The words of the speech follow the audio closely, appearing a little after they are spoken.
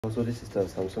Also, this is the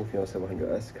Samsung Fino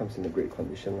 700S, comes in a great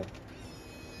condition.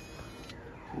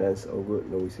 Lens all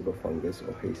good, no visible fungus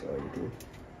or haze or anything.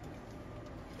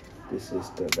 This is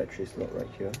the battery slot right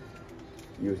here.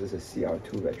 Uses a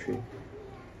CR2 battery.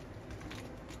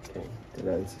 Okay, the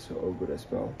lens is all good as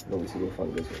well, no visible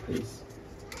fungus or haze.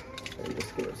 And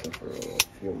just get yourself a roll of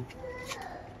film.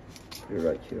 Put it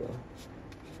right here.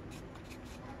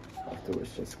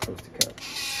 Afterwards, just close the cap.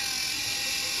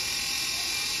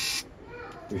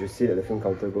 You should see that the film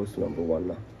counter goes to number 1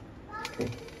 now. Okay,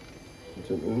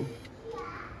 zoom in,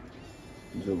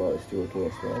 zoom out is still working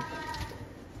as well.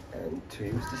 And to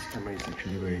use this camera is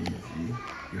actually very easy.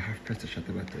 You have pressed the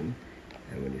shutter button,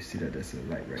 and when you see that there's a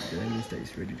light right there, it means that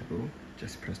it's ready to go.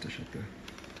 Just press the shutter.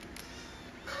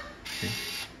 Okay,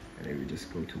 and then we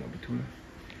just go to number 2.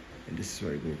 And this is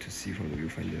what you're going to see from the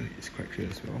viewfinder. It's quite clear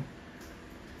as well.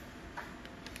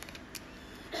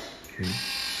 Okay.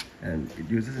 And it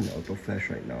uses an auto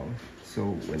flash right now, so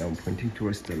when I'm pointing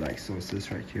towards the light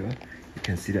sources right here, you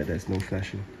can see that there's no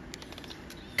flashing.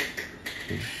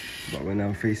 Okay. But when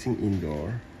I'm facing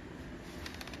indoor,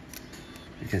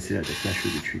 you can see that the flash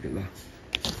will be triggered.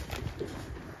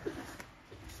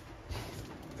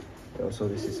 Also,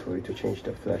 this is for you to change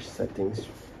the flash settings.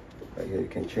 Right here you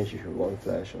can change if you want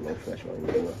flash or no flash or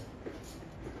anything.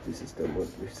 This is the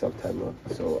mode with sub-timer,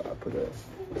 so I put a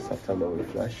sub-timer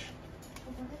with flash.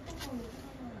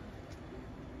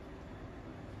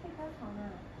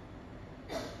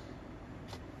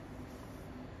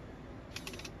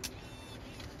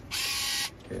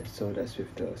 Okay, so that's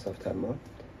with the sub-timer.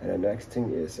 And the next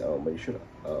thing is when you should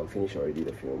finish already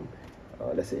the film,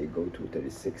 let's say you go to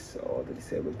 36 or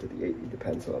 37, 38, it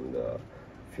depends on the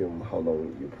film, how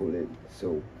long you pull it.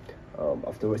 So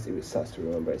afterwards it will start to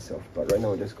remember itself. But right now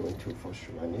we're just going to force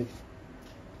rewind it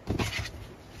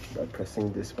by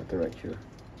pressing this button right here.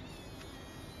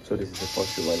 So this is a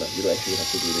force rewind. You don't actually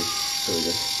have to do this. So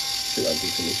just shoot until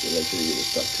finished, eventually it will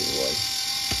start to rewind.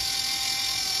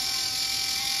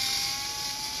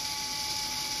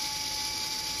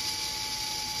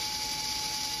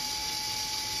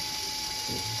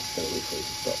 Just gotta wait for it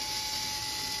to stop.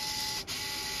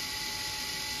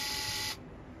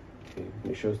 Okay,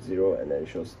 it shows 0 and then it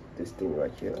shows this thing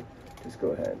right here. Just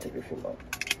go ahead and take the film out.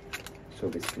 So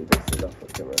basically that's enough for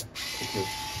the camera. Thank you.